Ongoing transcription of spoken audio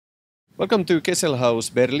Welcome to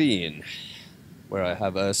Kesselhaus, Berlin, where I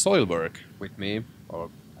have a Soilwork with me, or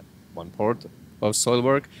at one port of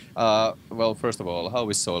Soilwork. Well, first of all, how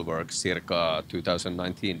is Soilwork circa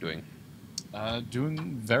 2019 doing?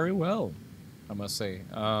 Doing very well, I must say.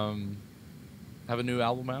 Have a new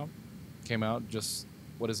album out. Came out just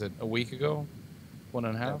what is it? A week ago, one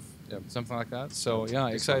and a Yeah, half, yeah, something like that. So month, yeah, this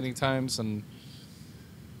month. exciting times, and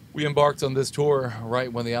we embarked on this tour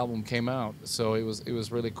right when the album came out. So it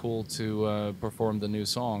was really cool to perform the new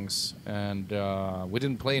songs, and we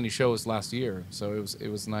didn't play any shows last year, so it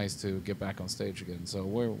was nice to get back on stage again. So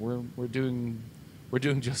we're doing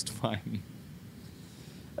just fine.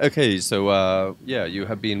 Okay, so yeah, you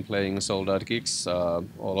have been playing sold out gigs all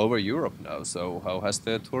over Europe now. So how has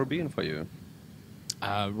the tour been for you?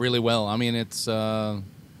 Really well. I mean, it's an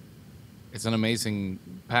amazing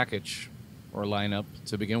package or lineup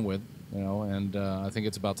to begin with, and I think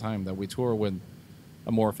it's about time that we tour with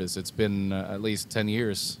Amorphous. It's been at least 10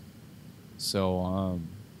 years, so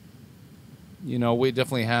we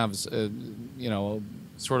definitely have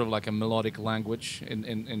sort of like a melodic language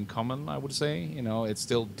in common, I would say. It's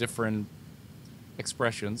still different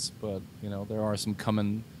expressions, but there are some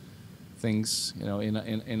common things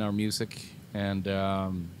in our music, and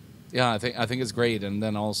yeah, I think it's great. And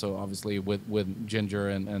then also obviously with Ginger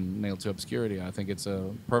and Nailed to Obscurity, I think it's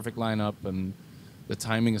a perfect lineup, and the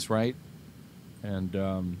timing is right.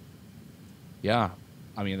 And yeah,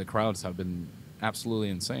 I mean the crowds have been absolutely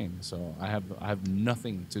insane, so I have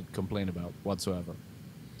nothing to complain about whatsoever.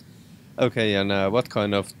 Okay, and what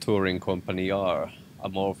kind of touring company are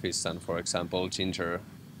Amorphis and, for example, Ginger?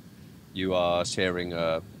 You are sharing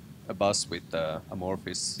a bus with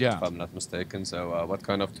Amorphis, Yeah. if I'm not mistaken. So, what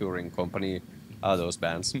kind of touring company are those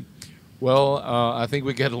bands? Well, I think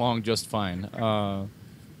we get along just fine,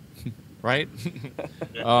 right?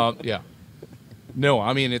 Yeah. No,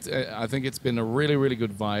 I mean it's. I think it's been a really, really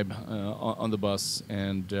good vibe on the bus,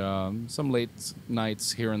 and some late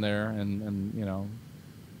nights here and there, and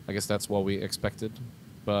I guess that's what we expected.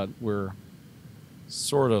 But we're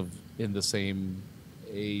sort of in the same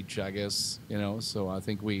age, I guess. So I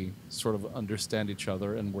think we sort of understand each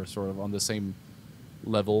other, and we're sort of on the same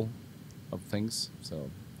level of things. So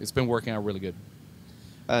it's been working out really good.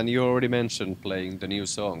 And you already mentioned playing the new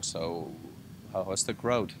songs. So, how has the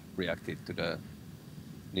crowd reacted to the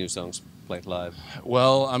new songs played live?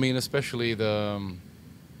 Well, I mean, especially the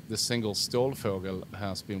single Stålfågel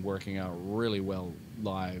has been working out really well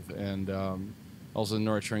live, and also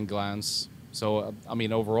Nurturing Glance. So, I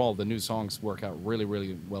mean, overall, the new songs work out really,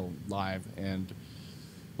 really well live, and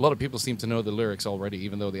a lot of people seem to know the lyrics already,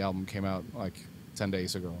 even though the album came out like 10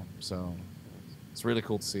 days ago. So, it's really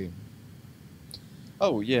cool to see.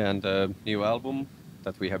 Oh yeah, and the new album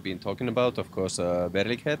that we have been talking about, of course,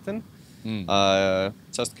 Verligheten, Mm.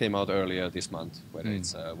 just came out earlier this month. Whether Mm.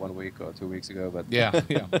 it's 1 week or 2 weeks ago, but Yeah,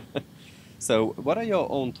 yeah. so what are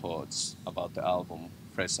your own thoughts about the album,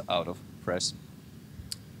 fresh out of press?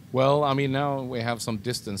 Well, I mean, now we have some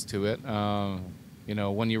distance to it.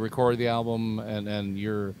 When you record the album and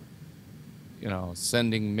you're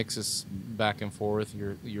sending mixes back and forth,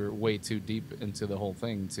 you're way too deep into the whole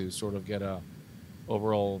thing to sort of get a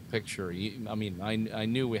overall picture. I mean, I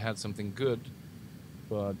knew we had something good,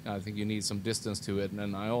 but I think you need some distance to it.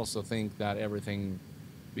 And I also think that everything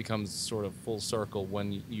becomes sort of full circle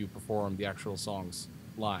when you perform the actual songs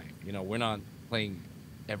live. We're not playing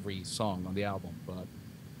every song on the album, but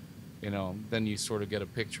then you sort of get a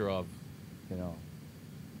picture of, you know,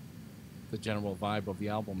 the general vibe of the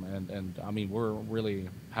album, and I mean we're really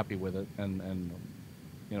happy with it, and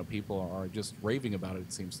people are just raving about it.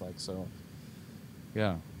 It seems like so.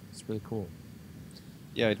 Yeah, it's really cool.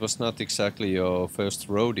 Yeah, it was not exactly your first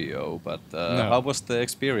rodeo, but how No, was the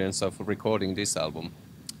experience of recording this album?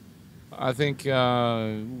 I think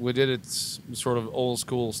we did it sort of old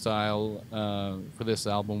school style for this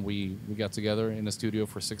album. We got together in a studio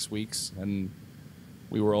for 6 weeks, and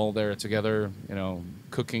we were all there together,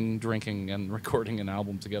 cooking, drinking, and recording an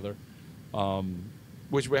album together, um,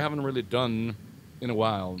 which we haven't really done in a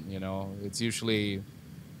while. It's usually,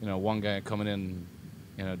 one guy coming in,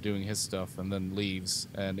 doing his stuff and then leaves,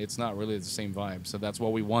 and it's not really the same vibe. So that's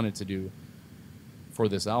what we wanted to do for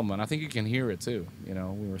this album, and I think you can hear it too.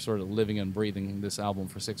 We were sort of living and breathing this album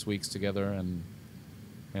for 6 weeks together,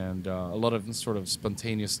 and a lot of sort of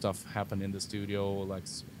spontaneous stuff happened in the studio, like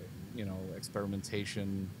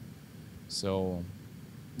experimentation. So,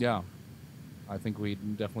 yeah, I think we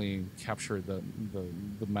definitely captured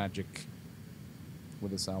the magic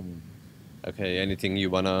with this album. Okay, anything you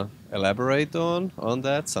wanna elaborate on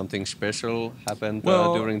that? Something special happened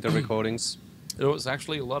Well, during the recordings? there was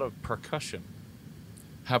actually a lot of percussion.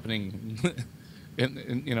 happening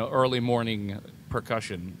in early morning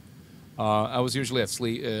percussion. I was usually at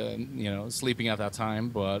sleep, sleeping at that time,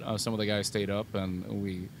 but some of the guys stayed up, and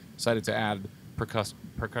we decided to add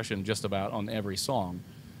percussion just about on every song.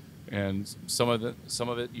 And some of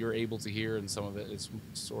it you're able to hear, and some of it is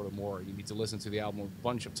sort of more. You need to listen to the album a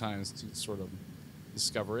bunch of times to sort of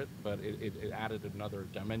discover it. But it added another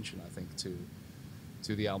dimension, I think,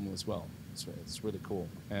 to the album as well. It's really cool.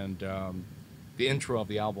 And the intro of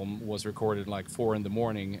the album was recorded like 4 in the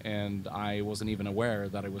morning, and I wasn't even aware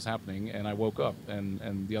that it was happening. And I woke up,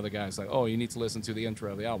 and the other guy's like, "Oh, you need to listen to the intro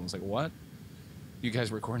of the album." It's like, "What? You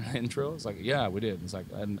guys recorded an intro?" It's like, "Yeah, we did." It's like,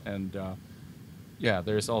 and yeah,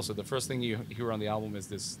 there's also the first thing you hear on the album is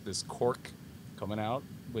this cork coming out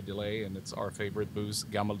with delay, and it's our favorite booze,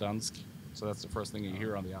 Gammeldansk. So that's the first thing you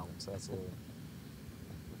hear on the album. So that's a little,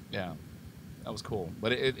 yeah, that was cool.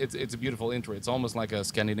 But it's a beautiful intro. It's almost like a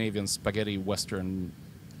Scandinavian spaghetti western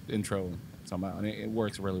intro somehow, and it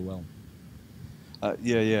works really well.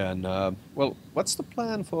 Yeah. And well, what's the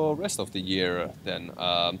plan for rest of the year then?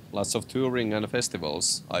 Lots of touring and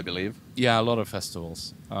festivals, I believe. Yeah, a lot of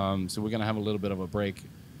festivals. So we're gonna have a little bit of a break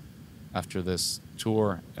after this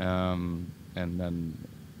tour, and then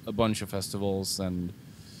a bunch of festivals, and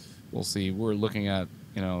we'll see. We're looking at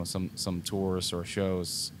some tours or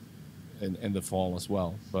shows in the fall as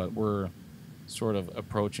well, but we're sort of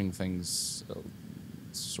approaching things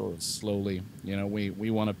sort of slowly.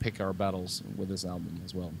 We want to pick our battles with this album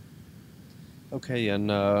as well. Okay, and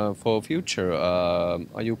for future,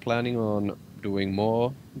 are you planning on doing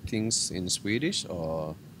more things in Swedish,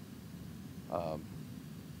 or um,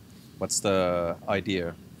 what's the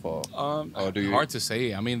idea for, or do you? Hard to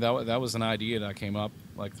say. I mean, that was an idea that came up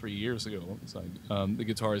like 3 years ago. It's like the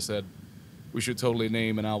guitarist said we should totally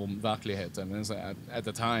name an album Verklighet, and it's like, at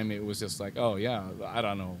the time it was just like, oh yeah, I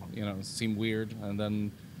don't know, it seemed weird, and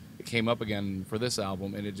then it came up again for this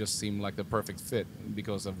album, and it just seemed like the perfect fit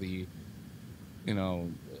because of the, you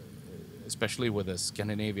know, especially with the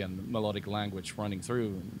Scandinavian melodic language running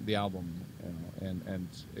through the album, and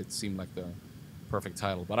it seemed like the perfect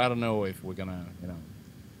title. But I don't know if we're gonna,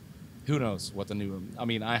 who knows what the new. I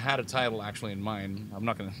mean, I had a title actually in mind. I'm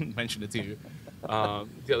not gonna mention it to you.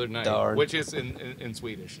 The other night, Darn. which is in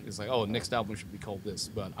Swedish. It's like, oh, next album should be called this,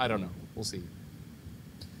 but I don't know. We'll see.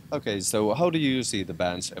 Okay, so how do you see the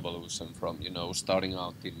band's evolution from, starting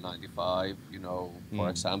out in '95, for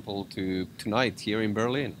example, to tonight here in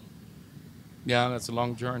Berlin? Yeah, that's a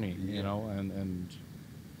long journey, Yeah. and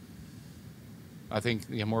I think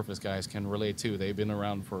the Amorphous guys can relate too. They've been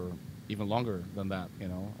around for even longer than that.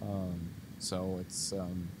 So it's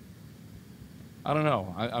I don't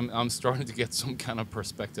know. I'm starting to get some kind of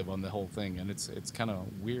perspective on the whole thing, and it's kind of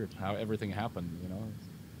weird how everything happened.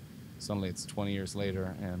 Suddenly it's 20 years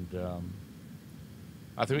later, and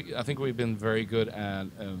I think we've been very good at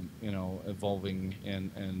evolving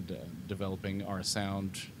and developing our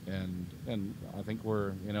sound, and I think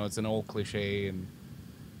we're it's an old cliche, and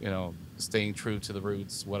staying true to the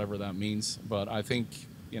roots, whatever that means. But I think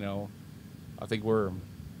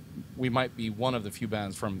we might be one of the few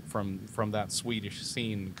bands from that Swedish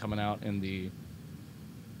scene coming out in the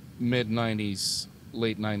mid '90s,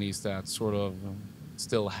 late '90s that sort of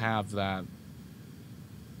still have that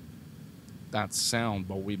sound,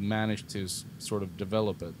 but we managed to sort of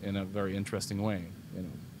develop it in a very interesting way.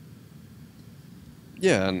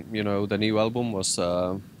 Yeah, and the new album was,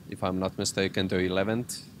 if I'm not mistaken, the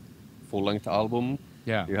 11th full-length album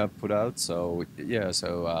Yeah. you have put out. So yeah,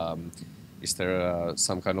 is there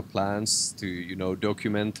some kind of plans to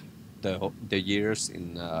document the years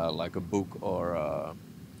in like a book or?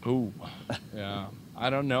 Ooh. Yeah. I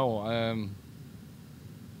don't know.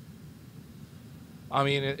 I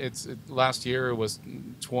mean, last year it was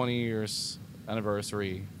 20 years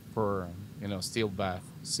anniversary for Steel Bath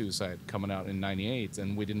Suicide coming out in '98,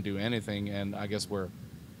 and we didn't do anything. And I guess we're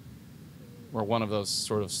one of those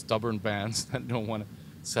sort of stubborn bands that don't want to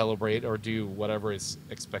celebrate or do whatever is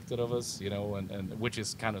expected of us, and which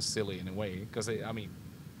is kind of silly in a way, because I mean,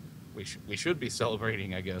 we should be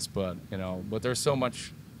celebrating, I guess, but but there's so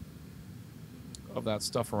much of that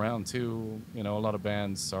stuff around too. A lot of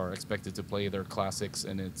bands are expected to play their classics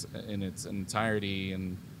in its entirety,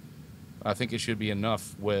 and I think it should be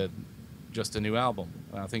enough with just a new album.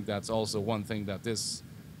 And I think that's also one thing that this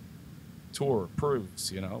tour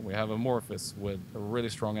proves. We have Amorphous with a really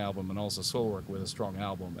strong album, and also Soilwork with a strong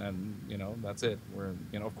album, and that's it. We're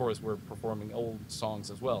of course we're performing old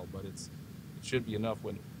songs as well, but it should be enough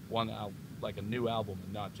with like a new album,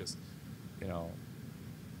 and not just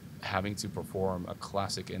having to perform a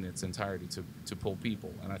classic in its entirety to pull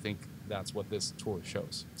people. And I think that's what this tour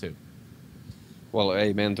shows too. Well,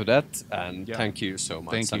 amen to that, and Yeah. thank you so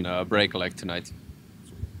much. Thank you. And break a leg tonight.